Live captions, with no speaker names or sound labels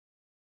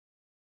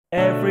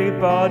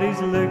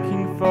Everybody's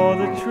looking for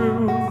the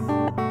truth,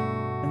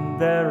 and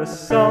there are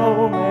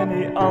so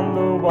many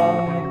under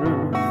one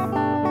roof.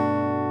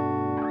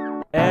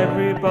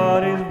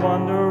 Everybody's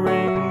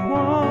wondering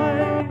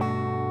why,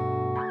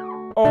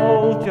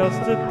 all just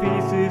the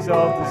pieces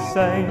of the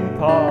same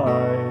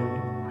pie.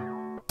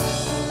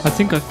 I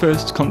think I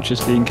first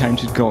consciously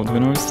encountered God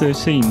when I was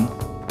 13.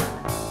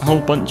 A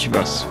whole bunch of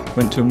us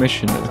went to a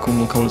mission at the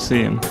Cornwall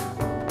Coliseum.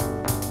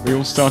 We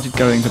all started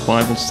going to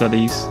Bible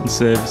studies and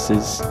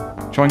services,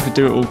 trying to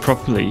do it all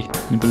properly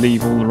and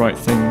believe all the right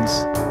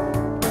things.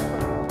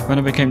 When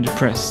I became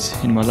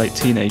depressed in my late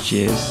teenage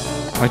years,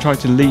 I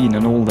tried to lean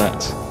on all that.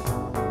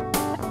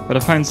 But I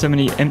found so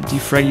many empty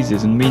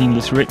phrases and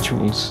meaningless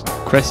rituals,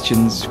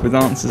 questions with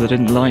answers I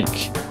didn't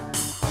like.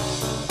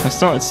 I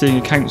started seeing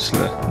a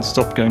counsellor and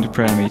stopped going to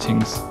prayer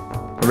meetings.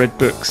 I read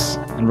books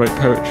and wrote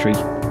poetry.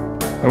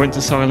 I went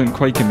to silent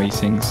Quaker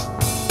meetings.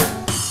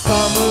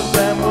 Some of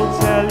them will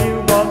tell you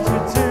what to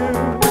do,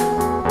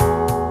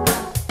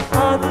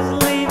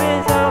 others leave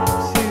it up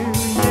to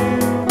you.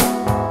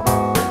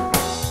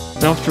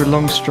 And after a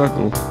long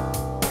struggle,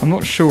 I'm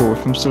not sure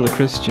if I'm still a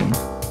Christian.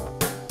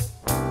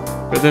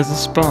 But there's a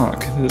spark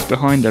that's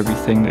behind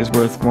everything that is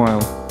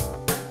worthwhile.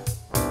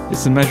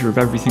 It's the measure of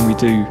everything we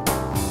do.